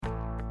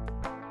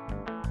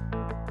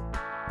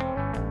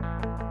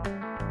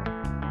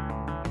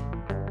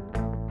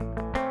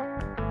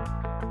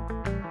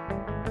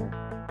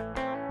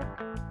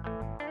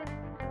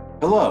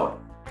Hello,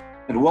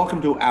 and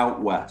welcome to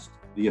Out West,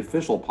 the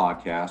official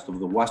podcast of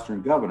the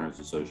Western Governors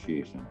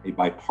Association, a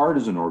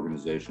bipartisan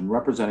organization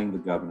representing the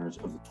governors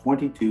of the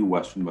 22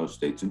 westernmost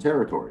states and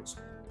territories.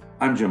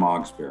 I'm Jim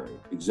Ogsberry,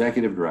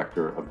 Executive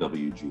Director of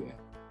WGA.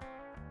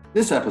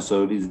 This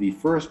episode is the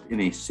first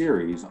in a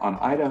series on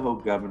Idaho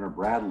Governor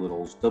Brad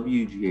Little's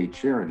WGA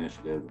Chair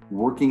Initiative,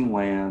 Working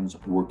Lands,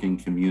 Working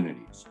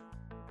Communities.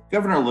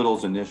 Governor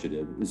Little's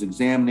initiative is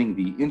examining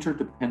the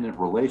interdependent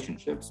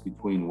relationships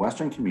between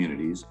Western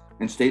communities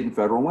and state and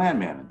federal land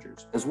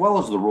managers, as well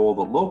as the role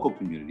that local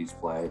communities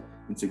play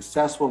in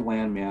successful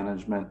land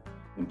management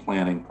and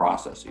planning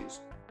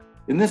processes.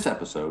 In this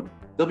episode,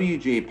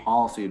 WGA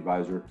Policy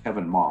Advisor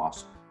Kevin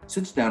Moss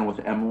sits down with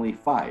Emily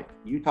Fife,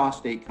 Utah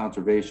State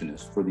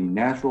Conservationist for the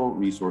Natural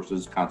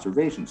Resources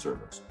Conservation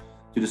Service,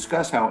 to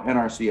discuss how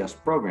NRCS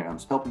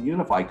programs help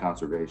unify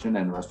conservation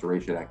and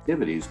restoration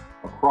activities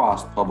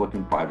across public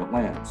and private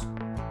lands.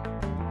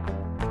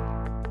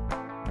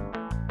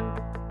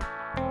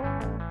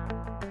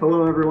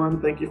 Hello,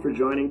 everyone. Thank you for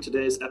joining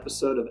today's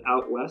episode of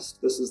Out West.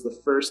 This is the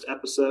first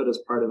episode as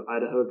part of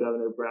Idaho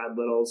Governor Brad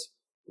Little's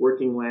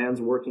Working Lands,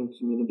 Working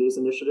Communities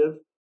initiative.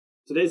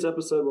 Today's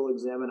episode will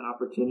examine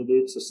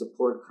opportunities to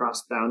support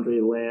cross-boundary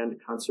land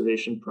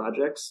conservation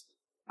projects.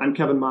 I'm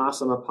Kevin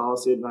Moss. I'm a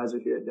policy advisor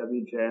here at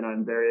WGA, and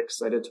I'm very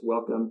excited to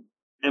welcome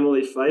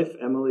Emily Fife.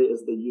 Emily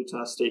is the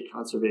Utah State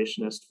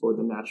Conservationist for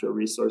the Natural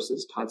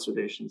Resources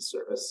Conservation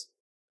Service.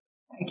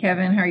 Hi,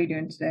 Kevin. How are you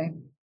doing today?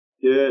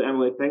 Good,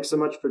 Emily. Thanks so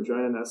much for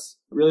joining us.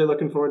 Really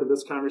looking forward to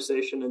this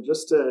conversation. And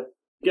just to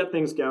get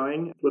things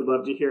going, would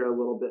love to hear a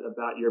little bit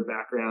about your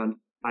background,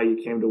 how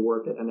you came to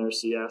work at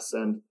NRCS,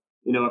 and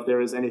if there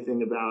was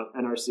anything about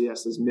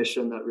NRCS's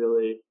mission that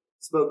really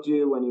spoke to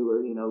you when you were,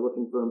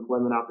 looking for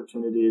employment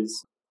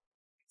opportunities.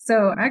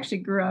 So I actually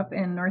grew up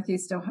in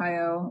Northeast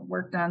Ohio,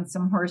 worked on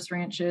some horse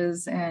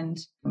ranches, and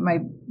my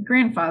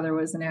grandfather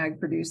was an ag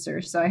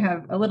producer. So I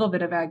have a little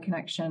bit of ag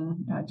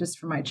connection just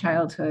from my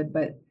childhood.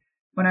 But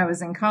when I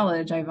was in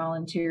college, I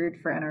volunteered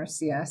for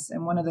NRCS.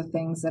 And one of the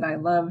things that I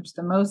loved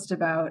the most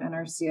about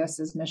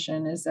NRCS's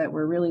mission is that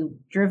we're really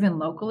driven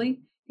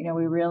locally.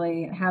 We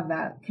really have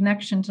that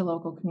connection to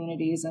local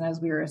communities. And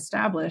as we were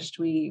established,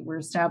 we were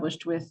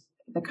established with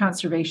the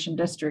conservation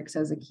districts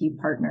as a key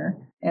partner,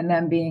 and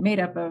them being made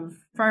up of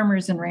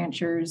farmers and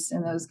ranchers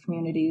in those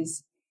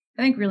communities,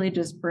 I think really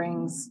just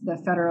brings the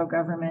federal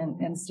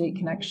government and state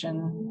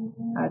connection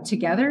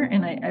together.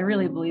 And I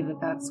really believe that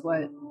that's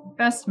what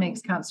best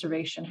makes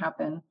conservation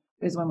happen,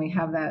 is when we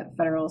have that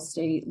federal,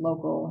 state,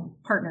 local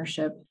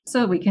partnership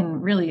so we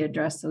can really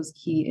address those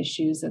key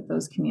issues that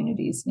those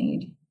communities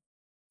need.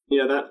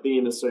 Yeah, that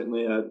theme is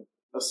certainly a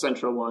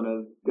central one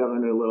of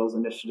Governor Little's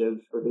initiative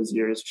for his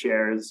year as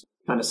chair, is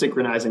kind of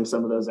synchronizing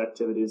some of those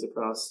activities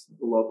across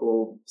the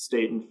local,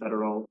 state, and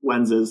federal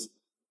lenses.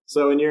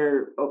 So in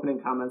your opening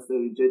comments, though,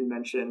 you did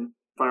mention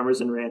farmers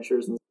and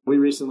ranchers. And we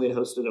recently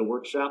hosted a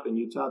workshop in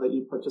Utah that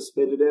you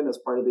participated in as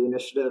part of the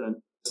initiative. And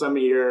some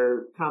of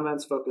your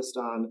comments focused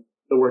on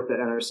the work that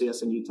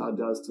NRCS in Utah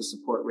does to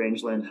support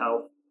rangeland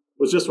health.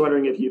 Was just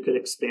wondering if you could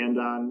expand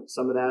on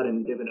some of that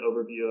and give an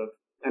overview of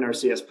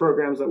NRCS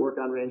programs that work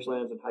on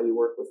rangelands and how you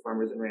work with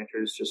farmers and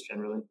ranchers just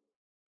generally.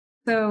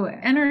 So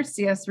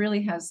NRCS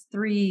really has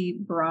three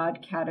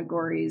broad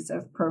categories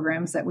of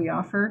programs that we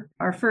offer.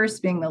 Our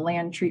first being the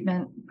land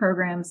treatment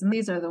programs, and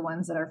these are the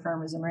ones that our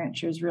farmers and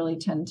ranchers really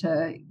tend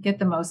to get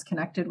the most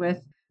connected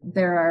with.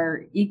 There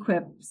are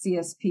EQIP,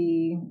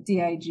 CSP,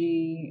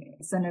 DIG,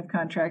 incentive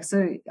contracts,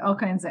 so all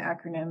kinds of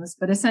acronyms,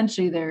 but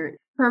essentially they're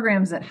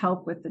programs that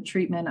help with the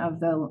treatment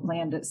of the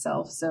land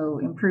itself. So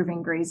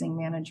improving grazing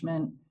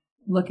management,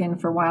 looking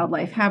for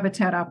wildlife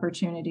habitat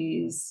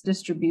opportunities,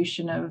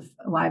 distribution of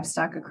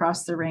livestock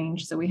across the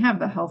range, so we have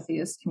the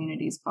healthiest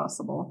communities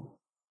possible.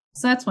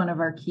 So that's one of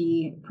our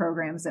key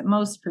programs that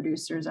most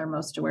producers are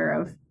most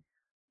aware of.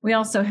 We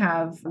also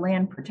have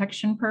land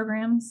protection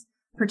programs,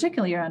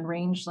 particularly on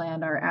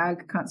rangeland. Our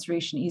Ag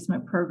Conservation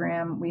Easement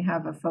program, we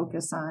have a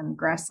focus on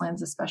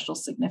grasslands of special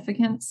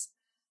significance.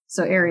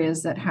 So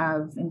areas that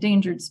have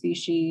endangered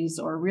species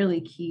or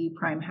really key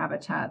prime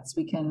habitats,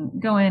 we can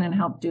go in and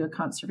help do a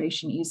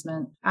conservation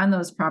easement on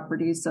those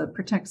properties so it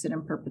protects it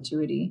in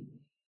perpetuity.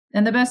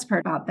 And the best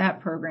part about that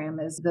program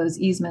is those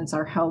easements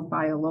are held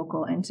by a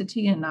local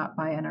entity and not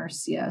by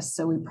NRCS.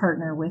 So we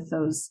partner with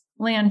those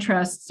land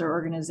trusts or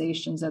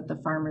organizations that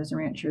the farmers and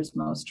ranchers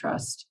most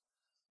trust.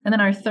 And then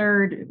our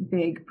third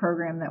big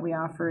program that we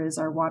offer is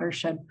our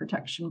watershed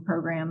protection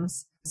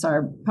programs. So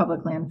our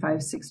Public Land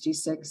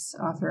 566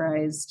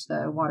 authorized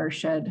the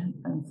watershed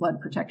and flood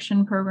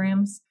protection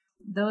programs.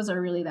 Those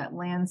are really that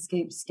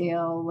landscape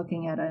scale,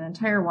 looking at an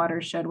entire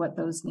watershed, what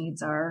those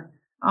needs are.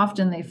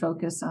 Often they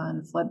focus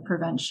on flood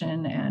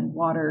prevention and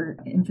water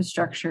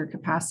infrastructure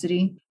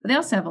capacity, but they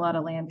also have a lot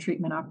of land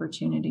treatment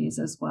opportunities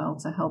as well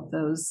to help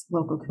those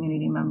local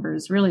community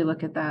members really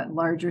look at that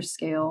larger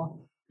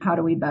scale. How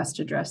do we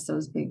best address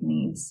those big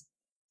needs?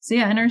 So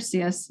yeah,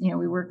 NRCS,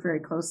 we work very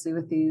closely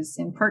with these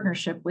in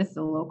partnership with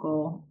the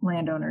local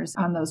landowners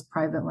on those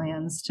private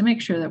lands to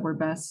make sure that we're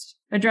best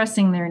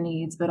addressing their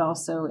needs, but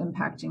also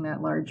impacting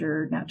that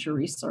larger natural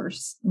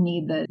resource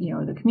need that,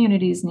 the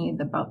communities need,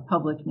 the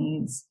public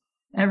needs.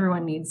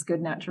 Everyone needs good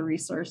natural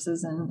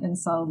resources and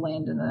solid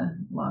land in the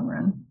long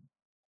run.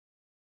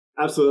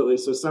 Absolutely.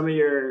 So some of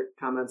your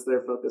comments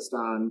there focused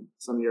on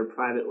some of your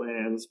private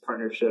lands,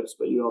 partnerships,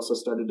 but you also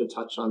started to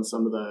touch on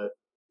some of the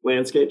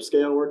landscape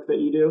scale work that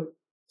you do.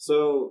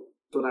 So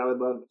what I would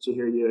love to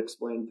hear you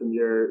explain from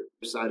your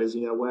side is,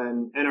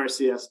 when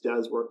NRCS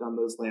does work on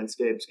those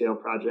landscape scale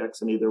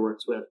projects and either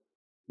works with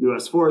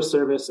U.S. Forest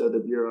Service or the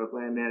Bureau of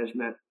Land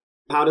Management,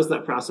 how does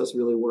that process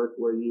really work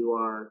where you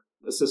are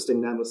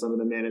assisting them with some of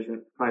the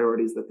management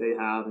priorities that they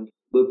have and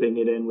looping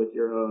it in with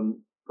your own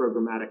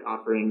programmatic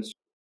offerings?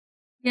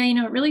 Yeah,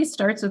 it really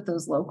starts with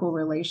those local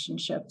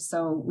relationships.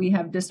 So we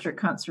have district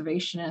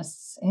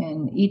conservationists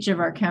in each of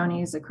our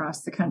counties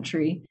across the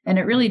country. And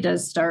it really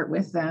does start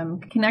with them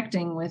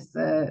connecting with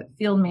the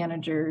field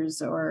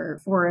managers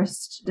or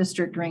forest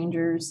district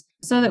rangers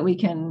so that we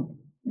can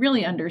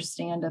really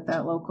understand at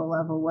that local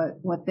level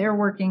what they're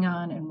working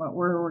on and what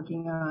we're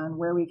working on,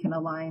 where we can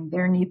align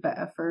their NEPA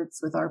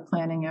efforts with our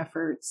planning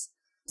efforts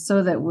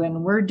so that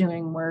when we're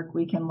doing work,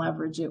 we can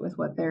leverage it with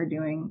what they're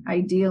doing.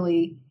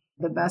 Ideally,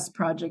 the best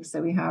projects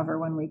that we have are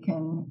when we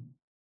can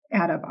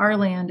add up our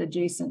land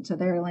adjacent to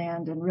their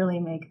land and really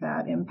make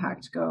that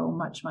impact go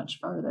much, much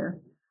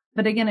farther.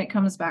 But again, it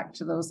comes back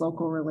to those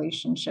local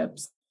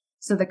relationships.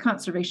 So the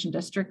conservation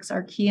districts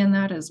are key in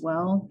that as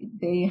well.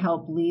 They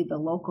help lead the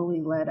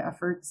locally led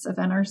efforts of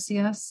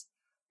NRCS.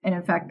 And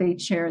in fact, they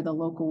chair the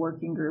local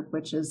working group,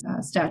 which is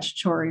a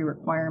statutory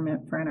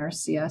requirement for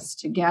NRCS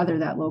to gather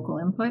that local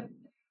input.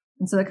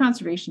 And so the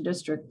conservation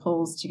district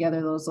pulls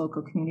together those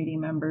local community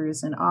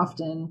members, and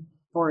often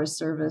Forest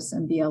Service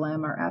and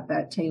BLM are at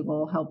that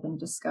table helping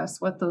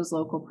discuss what those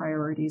local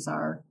priorities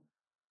are.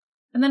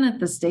 And then at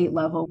the state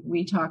level,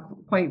 we talk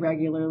quite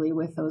regularly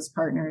with those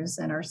partners.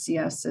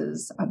 NRCS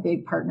is a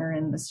big partner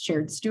in the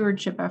shared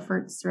stewardship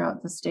efforts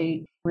throughout the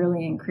state,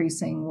 really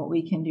increasing what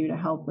we can do to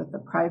help with the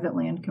private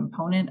land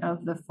component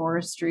of the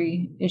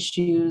forestry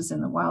issues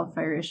and the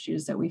wildfire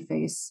issues that we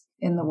face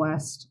in the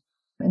West.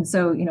 And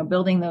so,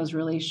 building those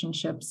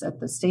relationships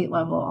at the state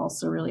level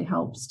also really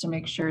helps to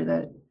make sure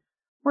that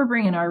we're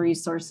bringing our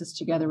resources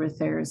together with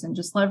theirs and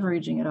just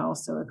leveraging it all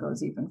so it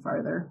goes even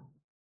farther.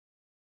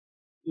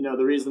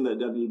 The reason that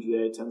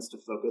WGA tends to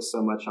focus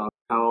so much on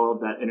how all of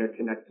that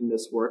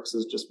interconnectedness works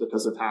is just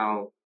because of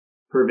how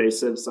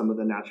pervasive some of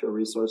the natural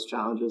resource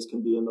challenges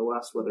can be in the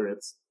West, whether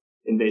it's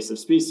invasive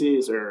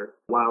species or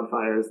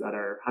wildfires that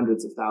are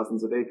hundreds of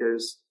thousands of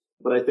acres.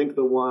 But I think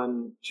the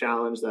one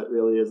challenge that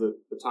really is at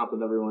the top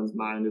of everyone's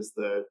mind is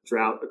the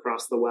drought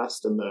across the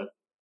West and the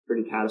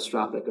pretty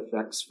catastrophic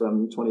effects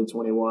from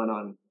 2021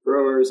 on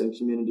growers and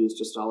communities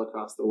just all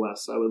across the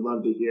West. So I would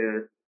love to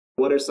hear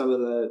what are some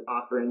of the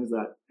offerings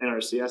that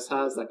NRCS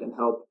has that can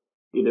help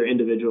either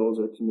individuals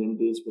or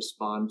communities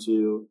respond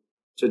to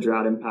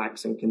drought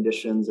impacts and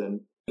conditions,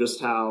 and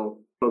just how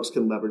folks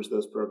can leverage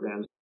those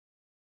programs.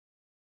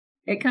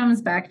 It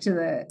comes back to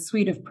the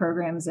suite of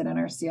programs that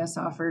NRCS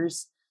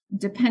offers,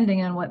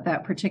 depending on what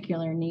that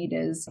particular need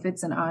is. If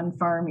it's an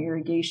on-farm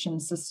irrigation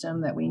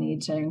system that we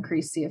need to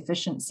increase the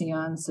efficiency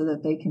on so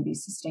that they can be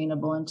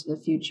sustainable into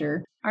the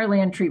future, our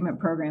land treatment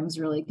programs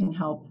really can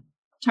help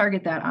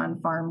target that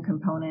on-farm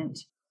component.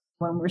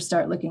 When we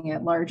start looking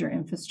at larger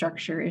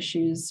infrastructure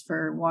issues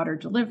for water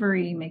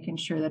delivery, making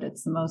sure that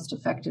it's the most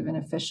effective and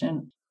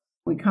efficient,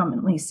 we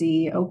commonly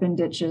see open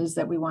ditches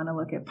that we want to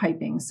look at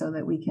piping so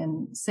that we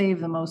can save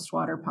the most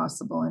water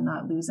possible and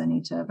not lose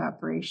any to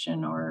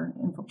evaporation or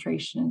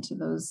infiltration into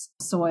those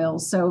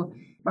soils. So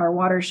our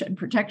watershed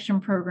protection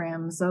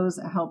programs, those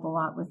help a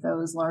lot with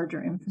those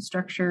larger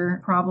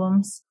infrastructure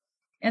problems.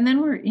 And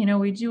then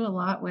we do a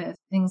lot with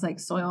things like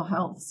soil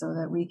health so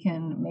that we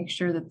can make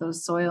sure that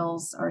those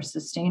soils are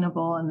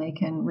sustainable and they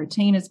can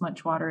retain as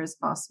much water as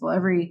possible.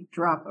 Every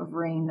drop of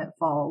rain that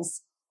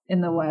falls in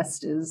the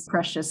West is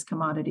precious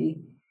commodity.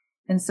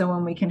 And so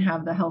when we can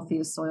have the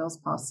healthiest soils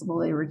possible,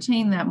 they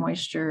retain that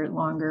moisture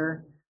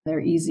longer, they're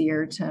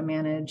easier to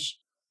manage,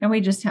 and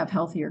we just have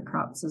healthier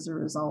crops as a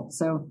result.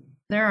 So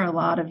there are a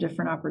lot of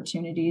different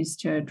opportunities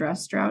to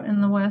address drought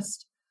in the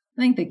West.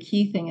 I think the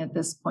key thing at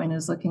this point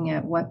is looking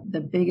at what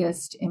the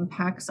biggest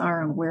impacts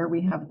are and where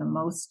we have the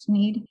most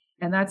need.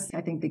 And that's, I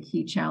think, the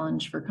key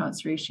challenge for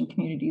conservation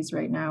communities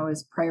right now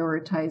is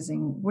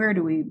prioritizing where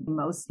do we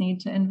most need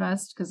to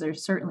invest, because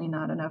there's certainly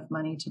not enough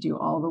money to do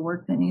all the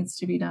work that needs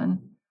to be done.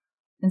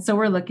 And so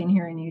we're looking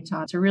here in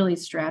Utah to really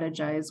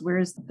strategize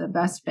where's the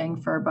best bang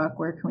for our buck,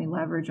 where can we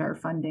leverage our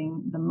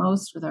funding the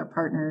most with our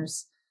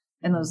partners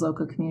and those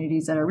local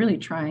communities that are really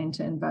trying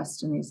to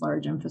invest in these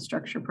large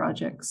infrastructure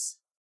projects.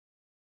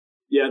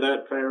 Yeah,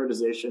 that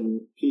prioritization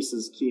piece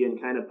is key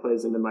and kind of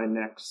plays into my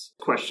next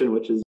question,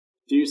 which is,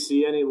 do you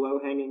see any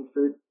low-hanging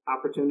fruit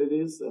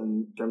opportunities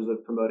in terms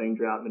of promoting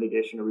drought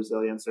mitigation or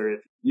resilience? Or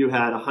if you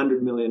had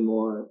 $100 million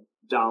more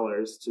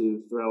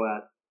to throw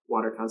at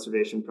water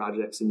conservation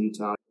projects in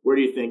Utah, where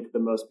do you think the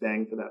most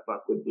bang for that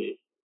buck would be?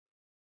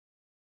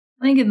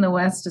 I think in the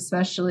West,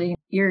 especially,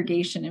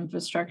 irrigation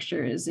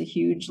infrastructure is a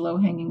huge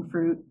low-hanging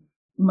fruit.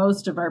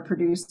 Most of our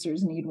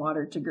producers need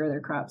water to grow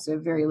their crops. We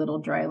have very little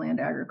dry land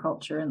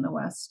agriculture in the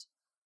West.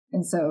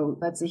 And so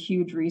that's a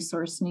huge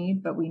resource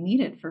need, but we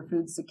need it for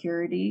food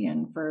security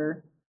and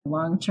for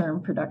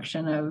long-term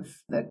production of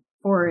the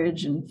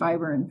forage and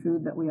fiber and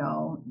food that we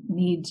all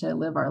need to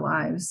live our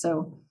lives.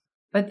 So,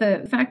 but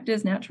the fact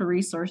is, natural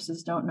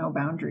resources don't know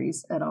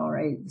boundaries at all,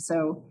 right?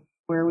 So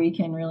where we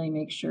can really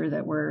make sure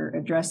that we're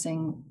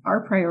addressing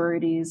our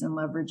priorities and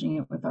leveraging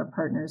it with our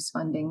partners'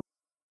 funding.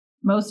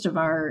 Most of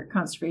our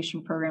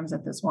conservation programs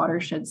at this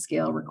watershed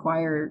scale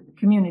require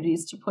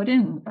communities to put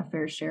in a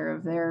fair share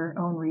of their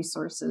own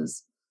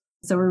resources.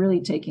 So we're really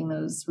taking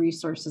those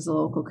resources of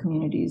local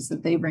communities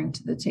that they bring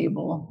to the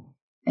table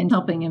and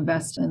helping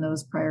invest in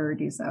those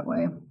priorities that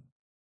way.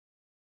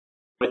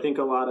 I think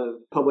a lot of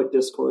public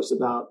discourse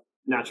about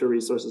natural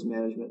resources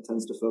management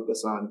tends to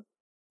focus on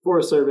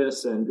Forest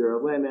Service and Bureau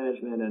of Land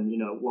Management and,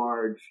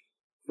 large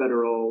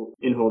federal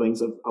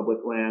inholdings of public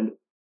land.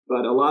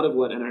 But a lot of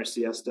what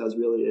NRCS does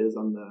really is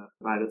on the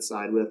private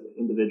side with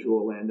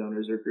individual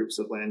landowners or groups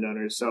of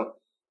landowners. So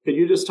could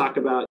you just talk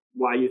about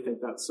why you think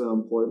that's so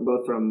important,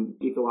 both from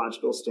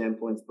ecological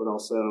standpoints, but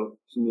also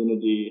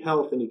community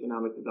health and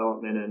economic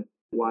development, and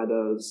why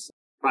those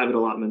private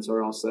allotments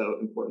are also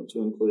important to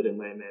include in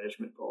land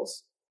management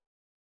goals?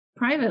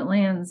 Private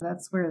lands,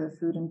 that's where the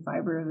food and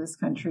fiber of this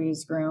country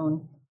is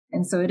grown.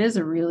 And so it is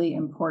a really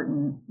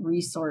important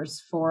resource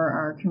for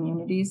our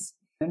communities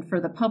and for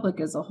the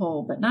public as a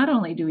whole. But not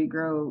only do we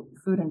grow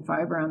food and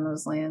fiber on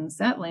those lands,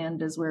 that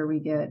land is where we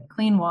get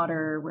clean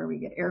water, where we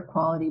get air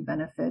quality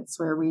benefits,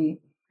 where we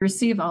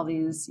receive all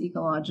these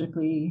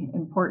ecologically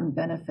important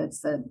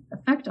benefits that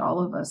affect all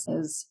of us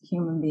as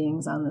human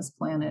beings on this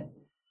planet.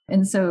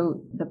 And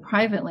so the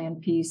private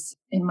land piece,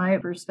 in my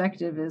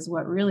perspective, is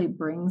what really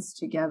brings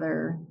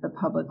together the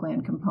public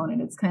land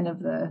component. It's kind of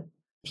the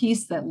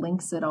piece that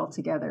links it all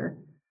together.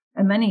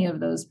 And many of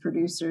those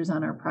producers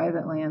on our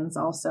private lands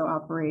also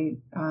operate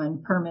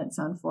on permits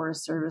on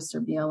Forest Service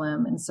or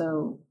BLM. And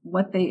so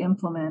what they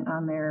implement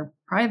on their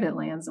private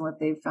lands and what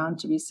they've found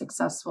to be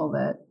successful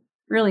that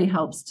really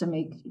helps to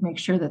make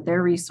sure that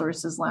their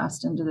resources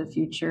last into the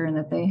future and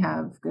that they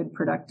have good,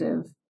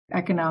 productive,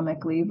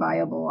 economically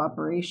viable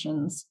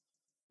operations.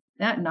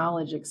 That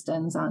knowledge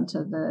extends onto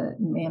the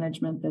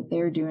management that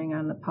they're doing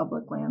on the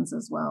public lands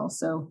as well.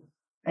 So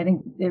I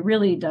think it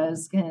really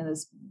does kind of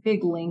this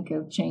big link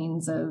of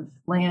chains of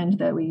land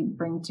that we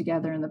bring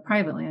together, and the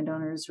private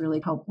landowners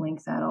really help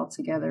link that all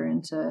together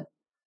into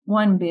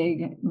one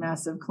big,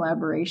 massive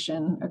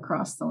collaboration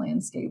across the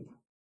landscape.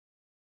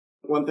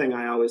 One thing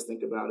I always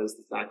think about is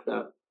the fact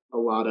that a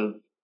lot of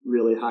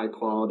really high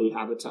quality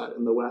habitat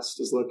in the West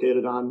is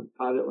located on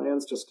private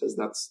lands, just because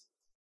that's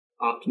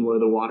often where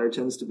the water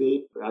tends to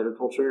be for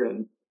agriculture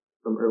and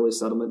from early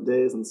settlement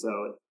days. And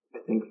so I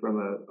think from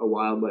a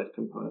wildlife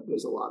component,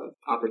 there's a lot of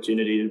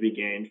opportunity to be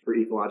gained for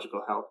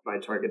ecological health by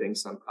targeting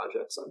some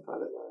projects on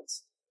private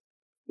lands.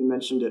 You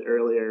mentioned it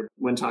earlier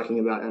when talking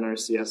about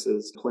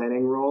NRCS's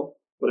planning role,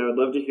 but I would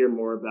love to hear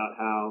more about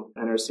how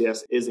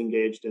NRCS is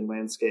engaged in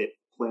landscape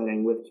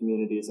planning with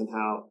communities and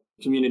how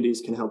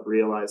communities can help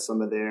realize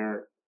some of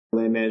their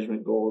land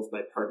management goals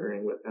by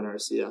partnering with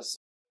NRCS.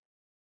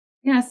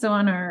 Yeah, so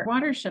on our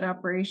watershed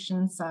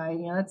operations side,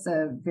 that's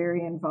a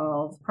very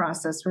involved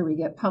process where we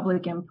get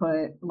public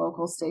input,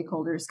 local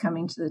stakeholders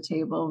coming to the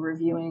table,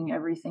 reviewing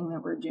everything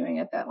that we're doing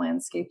at that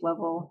landscape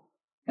level.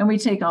 And we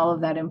take all of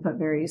that input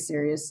very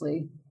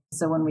seriously.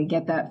 So when we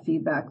get that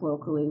feedback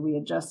locally, we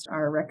adjust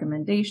our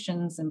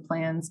recommendations and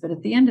plans. But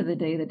at the end of the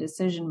day, the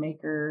decision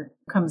maker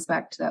comes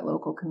back to that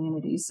local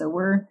community. So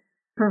we're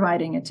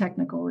providing a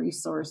technical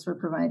resource, we're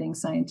providing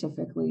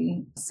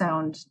scientifically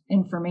sound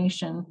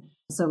information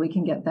so we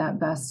can get that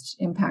best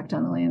impact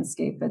on the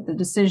landscape. But the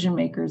decision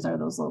makers are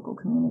those local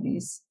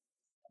communities.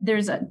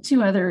 There's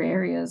two other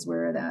areas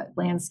where that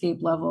landscape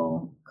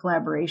level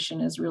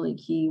collaboration is really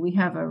key. We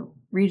have a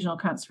regional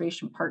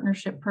conservation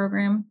partnership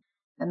program,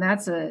 and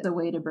that's a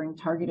way to bring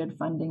targeted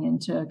funding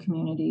into a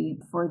community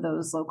for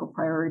those local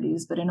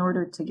priorities. But in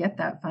order to get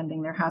that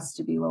funding, there has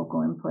to be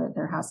local input,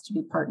 there has to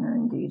be partner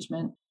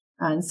engagement.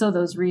 And so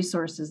those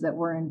resources that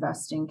we're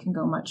investing can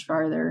go much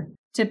farther.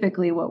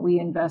 Typically, what we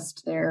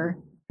invest there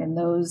in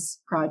those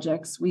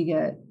projects, we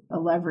get a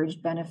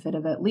leveraged benefit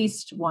of at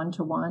least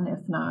 1-to-1, if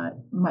not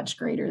much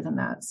greater than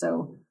that.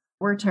 So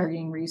we're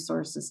targeting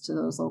resources to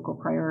those local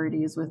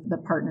priorities with the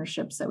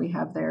partnerships that we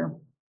have there.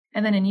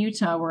 And then in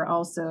Utah, we're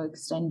also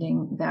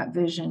extending that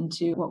vision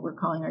to what we're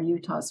calling our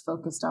Utah's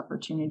focused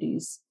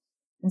opportunities.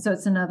 And so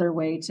it's another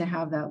way to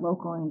have that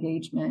local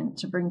engagement,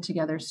 to bring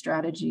together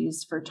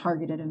strategies for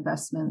targeted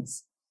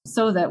investments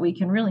so that we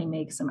can really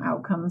make some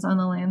outcomes on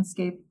the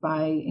landscape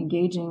by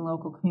engaging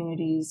local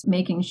communities,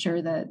 making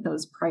sure that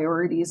those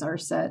priorities are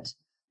set,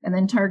 and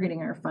then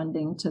targeting our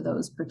funding to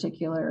those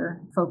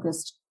particular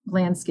focused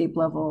landscape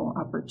level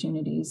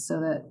opportunities so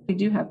that we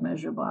do have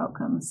measurable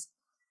outcomes.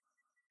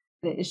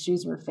 the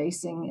issues we're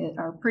facing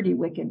are pretty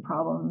wicked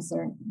problems.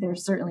 They're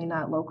certainly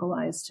not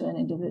localized to an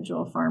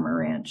individual farm or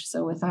ranch.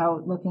 So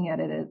without looking at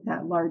it at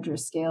that larger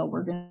scale,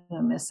 we're going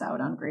to miss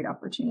out on great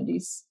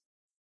opportunities.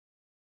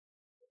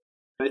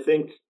 I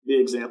think the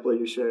example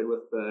you shared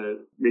with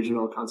the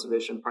Regional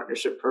Conservation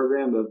Partnership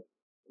Program of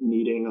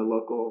needing a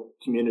local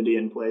community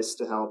in place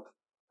to help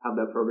have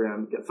that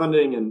program get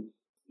funding and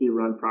be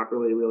run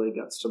properly really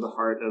gets to the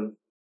heart of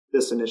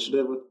this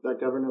initiative that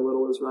Governor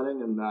Little is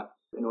running, and that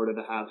in order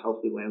to have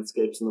healthy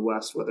landscapes in the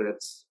West, whether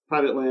it's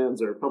private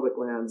lands or public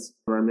lands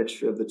or a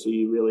mixture of the two,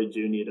 you really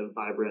do need a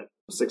vibrant,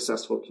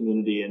 successful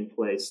community in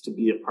place to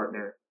be a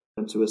partner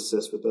and to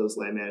assist with those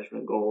land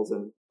management goals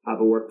and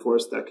have a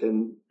workforce that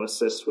can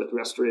assist with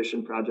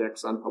restoration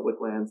projects on public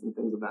lands and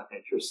things of that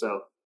nature.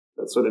 So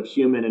that sort of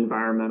human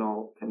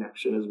environmental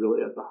connection is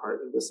really at the heart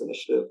of this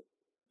initiative.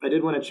 I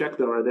did want to check,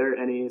 though, are there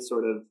any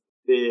sort of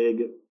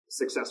big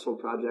successful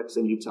projects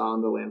in Utah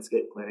on the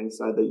landscape planning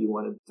side that you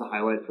wanted to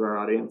highlight for our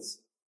audience?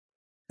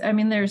 I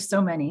mean, there's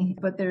so many,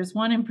 but there's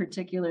one in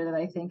particular that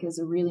I think is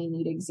a really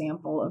neat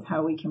example of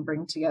how we can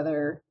bring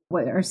together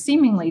what are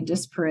seemingly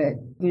disparate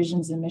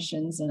visions and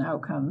missions and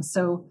outcomes.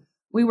 So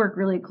we work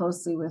really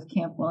closely with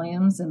Camp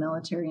Williams, a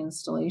military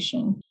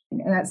installation.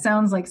 And that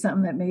sounds like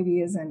something that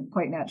maybe isn't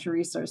quite natural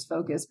resource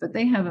focused, but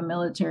they have a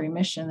military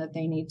mission that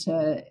they need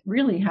to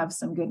really have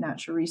some good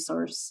natural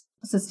resource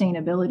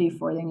sustainability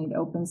for. They need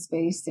open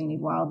space, they need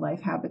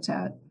wildlife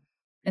habitat.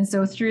 And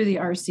so through the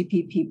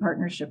RCPP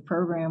partnership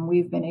program,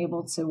 we've been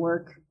able to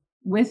work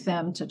with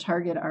them to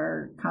target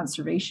our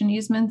conservation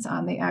easements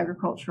on the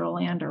agricultural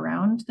land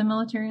around the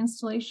military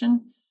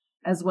installation,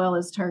 as well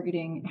as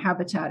targeting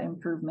habitat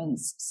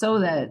improvements so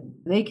that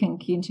they can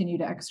continue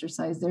to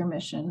exercise their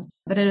mission.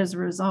 But as a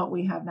result,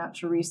 we have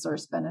natural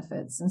resource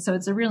benefits. And so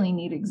it's a really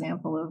neat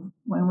example of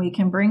when we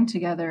can bring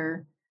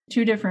together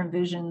two different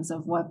visions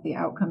of what the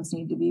outcomes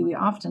need to be, we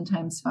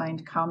oftentimes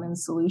find common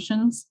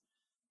solutions.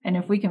 And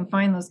if we can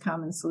find those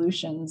common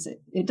solutions,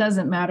 it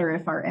doesn't matter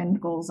if our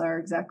end goals are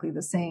exactly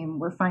the same.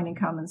 We're finding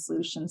common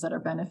solutions that are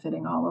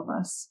benefiting all of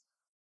us.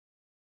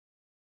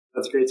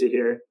 That's great to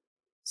hear.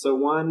 So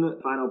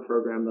one final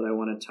program that I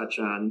want to touch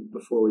on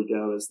before we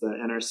go is the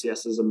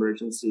NRCS's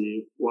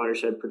Emergency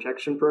Watershed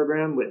Protection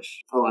Program,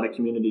 which a lot of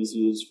communities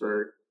use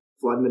for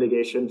flood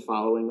mitigation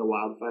following a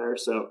wildfire.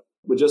 So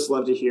we'd just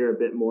love to hear a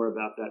bit more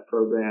about that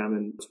program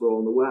and its role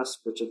in the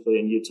West,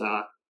 particularly in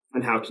Utah,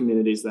 and how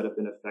communities that have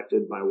been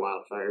affected by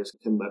wildfires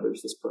can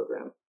leverage this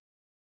program.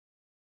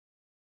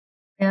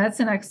 Yeah, that's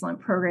an excellent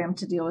program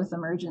to deal with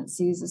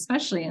emergencies,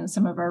 especially in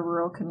some of our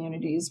rural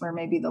communities where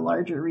maybe the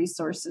larger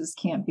resources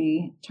can't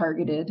be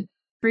targeted.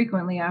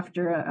 Frequently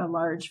after a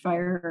large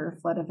fire or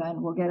flood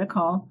event, we'll get a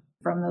call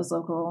from those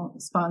local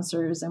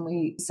sponsors and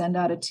we send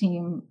out a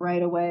team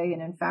right away.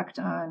 And in fact,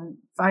 on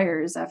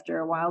fires after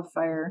a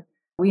wildfire,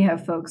 we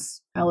have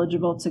folks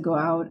eligible to go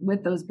out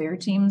with those bear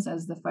teams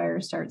as the fire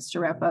starts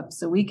to wrap up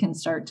so we can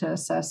start to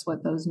assess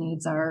what those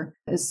needs are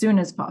as soon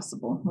as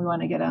possible. We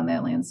want to get on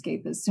that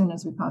landscape as soon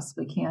as we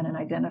possibly can and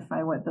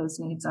identify what those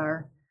needs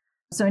are.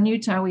 So in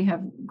Utah, we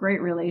have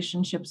great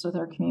relationships with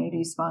our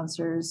community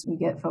sponsors. We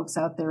get folks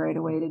out there right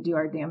away to do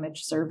our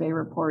damage survey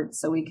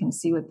reports so we can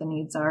see what the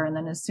needs are. And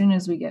then as soon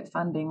as we get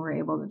funding, we're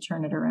able to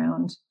turn it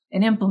around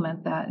and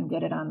implement that and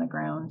get it on the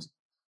ground.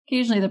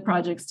 Occasionally the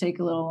projects take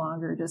a little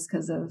longer just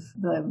because of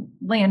the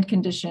land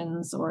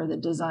conditions or the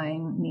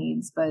design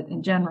needs, but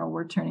in general,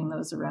 we're turning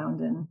those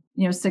around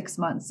in 6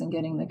 months and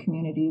getting the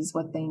communities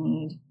what they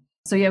need.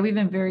 So yeah, we've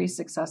been very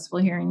successful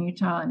here in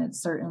Utah, and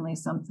it's certainly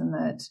something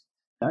that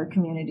our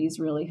communities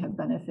really have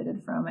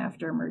benefited from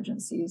after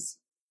emergencies.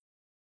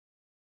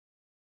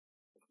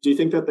 Do you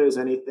think that there's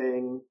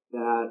anything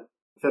that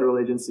federal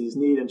agencies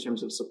need in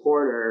terms of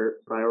support or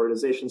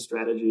prioritization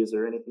strategies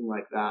or anything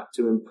like that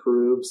to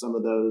improve some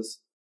of those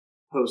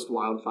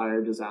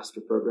post-wildfire disaster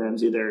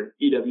programs, either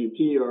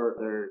EWP or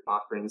other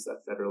offerings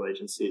that federal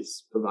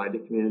agencies provide to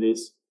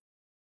communities?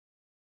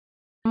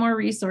 More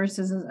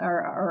resources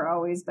are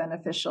always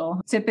beneficial.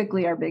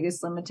 Typically, our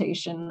biggest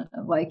limitation,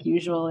 like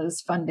usual,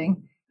 is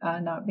funding,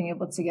 not being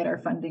able to get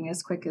our funding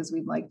as quick as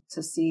we'd like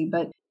to see.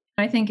 But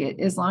I think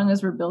as long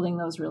as we're building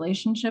those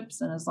relationships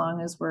and as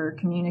long as we're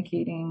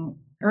communicating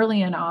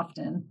early and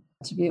often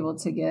to be able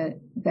to get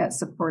that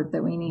support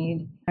that we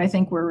need, I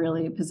think we're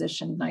really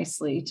positioned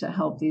nicely to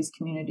help these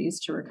communities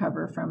to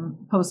recover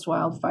from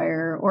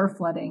post-wildfire or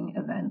flooding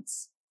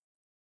events.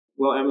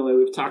 Well, Emily,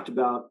 we've talked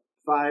about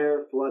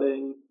fire,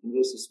 flooding,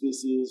 invasive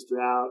species,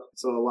 drought,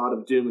 so a lot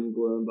of doom and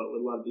gloom, but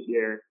would love to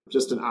hear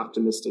just an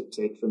optimistic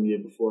take from you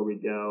before we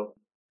go.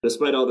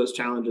 Despite all those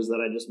challenges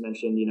that I just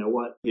mentioned,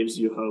 what gives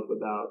you hope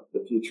about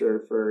the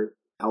future for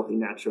healthy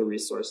natural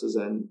resources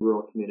and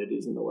rural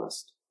communities in the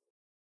West?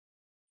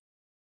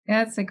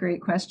 That's a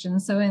great question.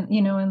 So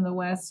in the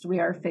West, we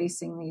are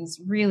facing these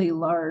really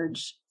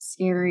large,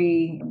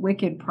 scary,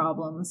 wicked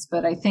problems.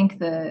 But I think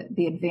the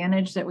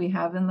advantage that we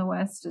have in the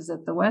West is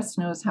that the West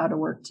knows how to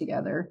work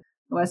together.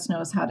 The West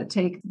knows how to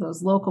take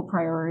those local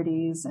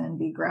priorities and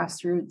be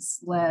grassroots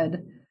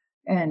led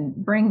and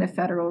bring the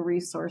federal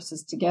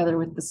resources together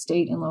with the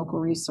state and local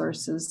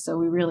resources so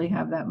we really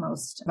have that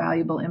most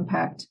valuable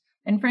impact.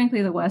 And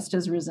frankly, the West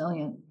is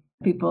resilient.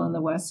 People in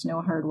the West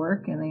know hard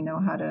work and they know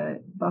how to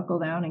buckle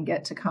down and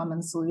get to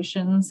common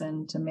solutions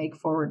and to make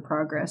forward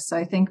progress. So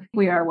I think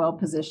we are well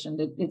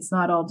positioned. It's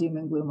not all doom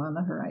and gloom on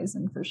the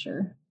horizon for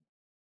sure.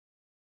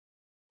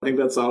 I think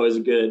that's always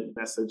a good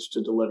message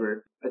to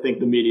deliver. I think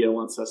the media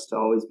wants us to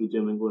always be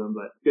doom and gloom,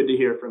 but good to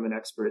hear from an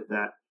expert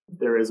that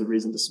there is a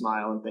reason to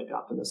smile and think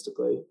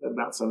optimistically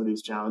about some of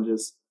these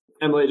challenges.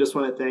 Emily, I just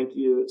want to thank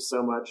you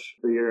so much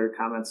for your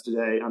comments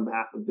today on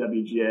behalf of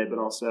WGA, but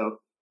also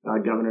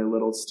Governor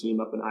Little's team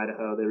up in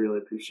Idaho. They really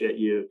appreciate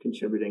you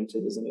contributing to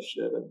his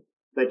initiative. And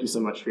thank you so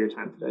much for your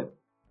time today.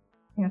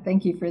 Yeah,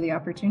 thank you for the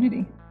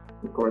opportunity.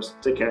 Of course.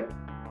 Take care.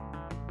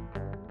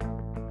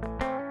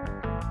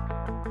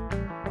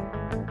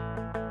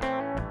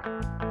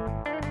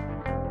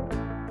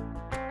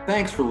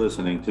 Thanks for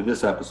listening to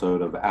this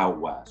episode of Out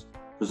West,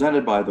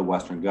 presented by the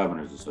Western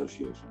Governors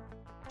Association.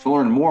 To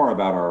learn more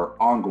about our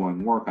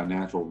ongoing work on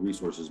natural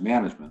resources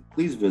management,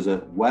 please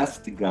visit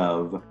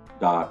westgov.org.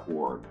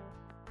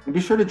 And be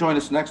sure to join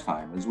us next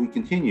time as we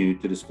continue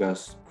to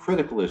discuss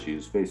critical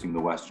issues facing the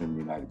Western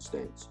United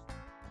States.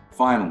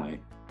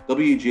 Finally,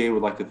 WGA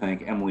would like to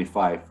thank Emily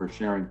Fife for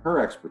sharing her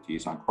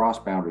expertise on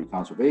cross-boundary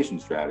conservation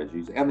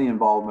strategies and the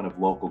involvement of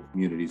local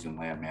communities in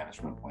land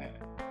management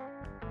planning.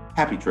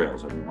 Happy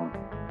trails, everyone.